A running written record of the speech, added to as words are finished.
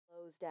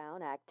slows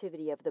down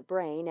activity of the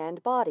brain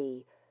and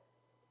body.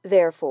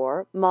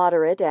 Therefore,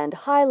 moderate and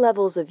high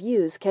levels of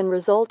use can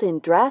result in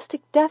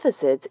drastic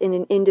deficits in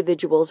an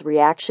individual's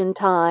reaction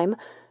time,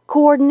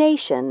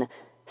 coordination,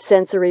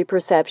 sensory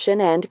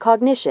perception, and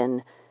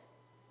cognition.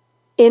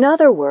 In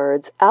other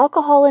words,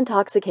 alcohol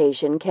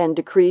intoxication can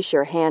decrease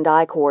your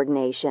hand-eye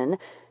coordination,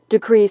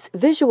 decrease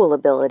visual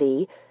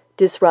ability,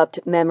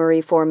 disrupt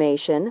memory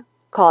formation,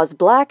 cause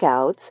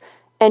blackouts,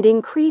 and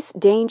increase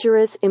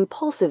dangerous,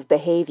 impulsive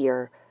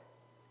behavior.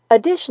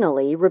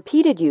 Additionally,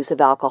 repeated use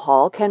of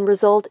alcohol can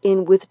result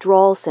in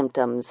withdrawal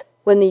symptoms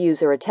when the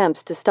user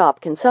attempts to stop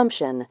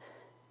consumption.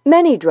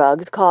 Many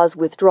drugs cause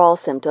withdrawal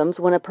symptoms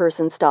when a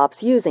person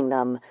stops using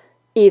them.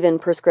 Even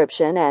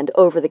prescription and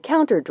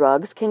over-the-counter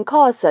drugs can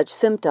cause such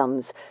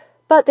symptoms,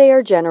 but they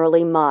are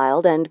generally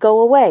mild and go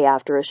away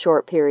after a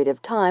short period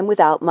of time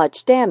without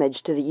much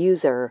damage to the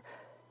user.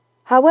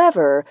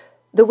 However,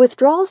 the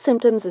withdrawal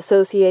symptoms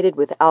associated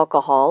with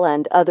alcohol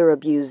and other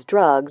abused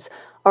drugs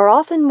are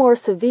often more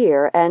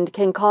severe and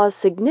can cause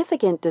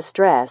significant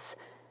distress.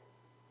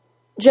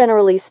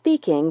 Generally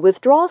speaking,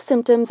 withdrawal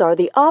symptoms are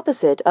the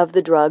opposite of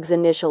the drug's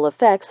initial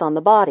effects on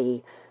the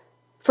body.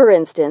 For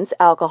instance,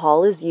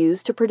 alcohol is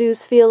used to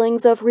produce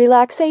feelings of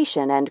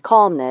relaxation and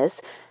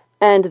calmness,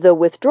 and the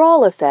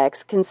withdrawal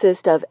effects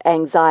consist of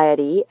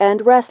anxiety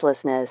and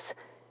restlessness.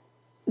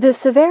 The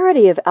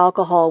severity of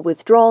alcohol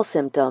withdrawal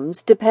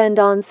symptoms depend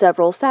on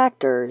several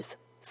factors,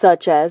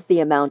 such as the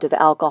amount of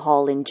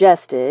alcohol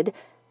ingested,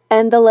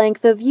 and the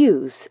length of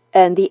use,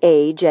 and the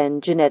age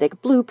and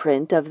genetic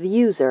blueprint of the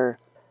user.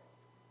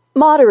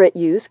 Moderate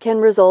use can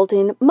result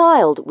in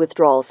mild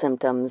withdrawal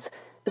symptoms,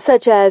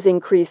 such as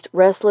increased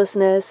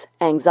restlessness,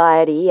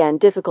 anxiety, and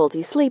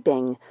difficulty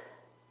sleeping.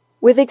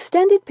 With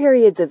extended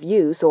periods of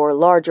use or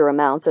larger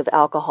amounts of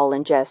alcohol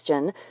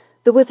ingestion,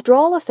 the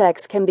withdrawal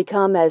effects can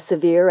become as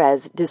severe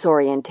as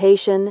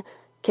disorientation,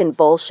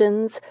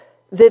 convulsions,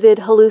 vivid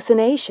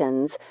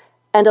hallucinations,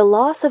 and a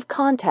loss of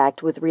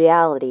contact with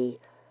reality.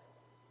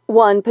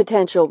 One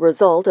potential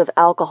result of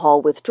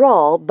alcohol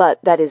withdrawal,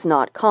 but that is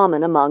not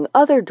common among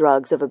other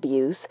drugs of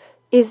abuse,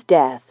 is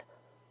death.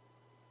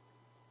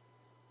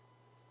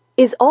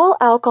 Is all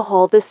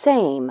alcohol the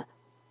same?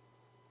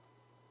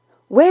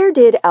 Where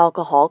did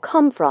alcohol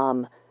come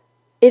from?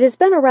 It has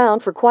been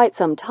around for quite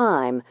some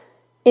time.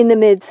 In the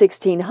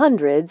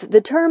mid-1600s, the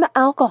term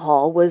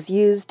alcohol was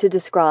used to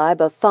describe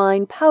a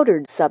fine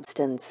powdered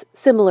substance,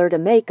 similar to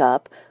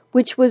makeup,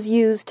 which was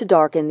used to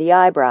darken the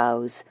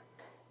eyebrows.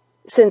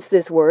 Since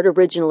this word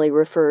originally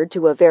referred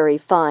to a very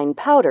fine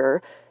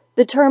powder,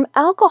 the term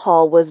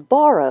alcohol was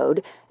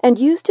borrowed and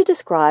used to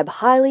describe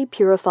highly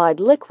purified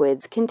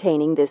liquids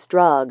containing this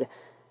drug.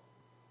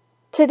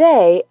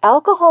 Today,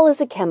 alcohol is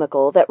a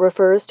chemical that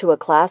refers to a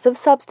class of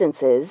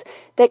substances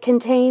that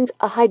contains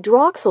a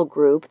hydroxyl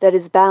group that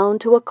is bound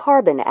to a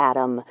carbon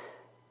atom.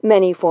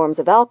 Many forms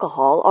of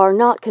alcohol are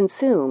not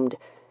consumed.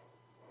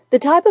 The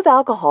type of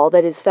alcohol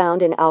that is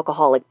found in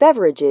alcoholic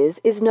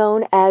beverages is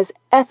known as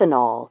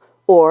ethanol,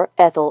 or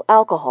ethyl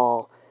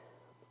alcohol.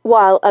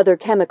 While other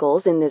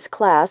chemicals in this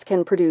class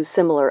can produce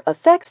similar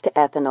effects to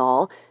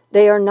ethanol,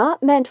 they are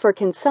not meant for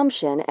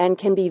consumption and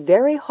can be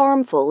very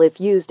harmful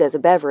if used as a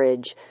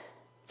beverage.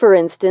 For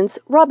instance,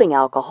 rubbing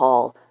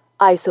alcohol,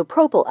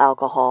 isopropyl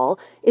alcohol,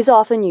 is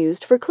often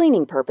used for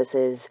cleaning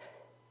purposes.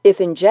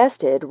 If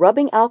ingested,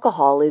 rubbing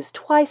alcohol is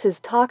twice as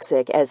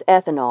toxic as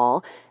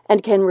ethanol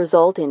and can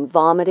result in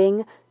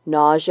vomiting,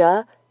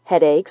 nausea,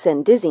 headaches,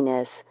 and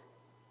dizziness.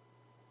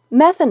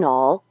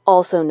 Methanol,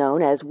 also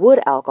known as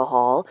wood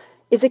alcohol,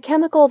 is a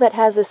chemical that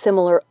has a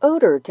similar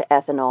odor to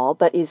ethanol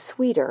but is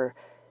sweeter.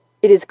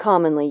 It is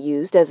commonly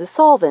used as a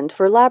solvent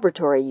for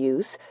laboratory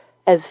use,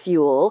 as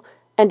fuel,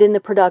 and in the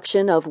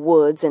production of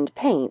woods and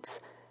paints.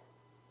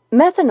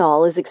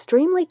 Methanol is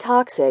extremely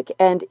toxic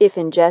and, if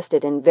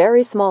ingested in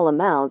very small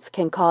amounts,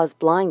 can cause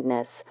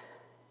blindness.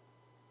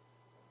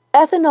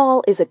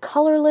 Ethanol is a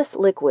colorless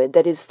liquid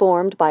that is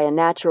formed by a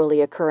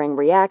naturally occurring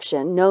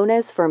reaction known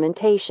as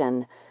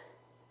fermentation.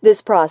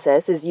 This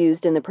process is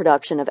used in the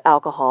production of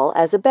alcohol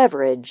as a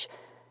beverage.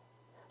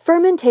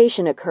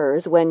 Fermentation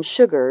occurs when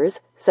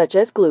sugars, such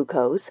as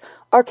glucose,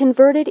 are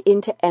converted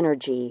into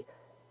energy.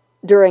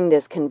 During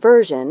this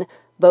conversion,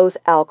 both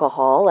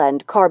alcohol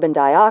and carbon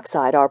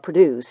dioxide are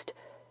produced.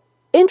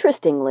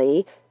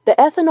 Interestingly, the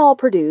ethanol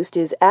produced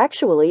is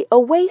actually a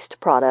waste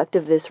product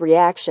of this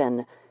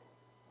reaction.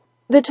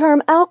 The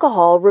term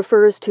alcohol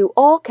refers to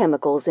all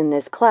chemicals in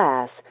this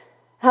class.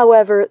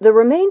 However, the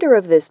remainder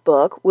of this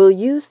book will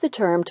use the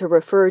term to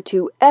refer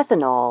to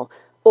ethanol,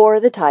 or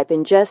the type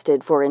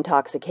ingested for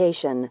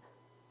intoxication.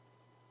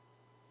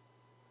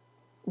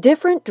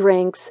 Different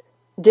drinks,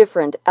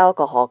 different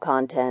alcohol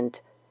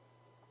content.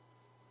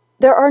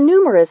 There are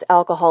numerous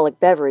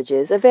alcoholic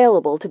beverages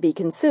available to be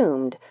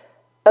consumed.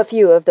 A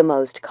few of the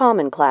most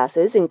common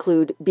classes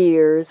include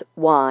beers,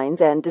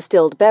 wines, and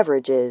distilled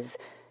beverages.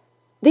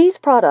 These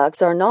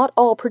products are not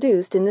all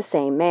produced in the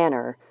same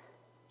manner.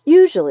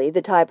 Usually,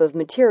 the type of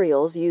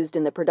materials used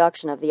in the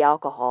production of the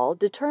alcohol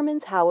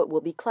determines how it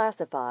will be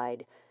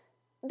classified.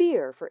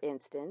 Beer, for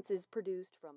instance, is produced from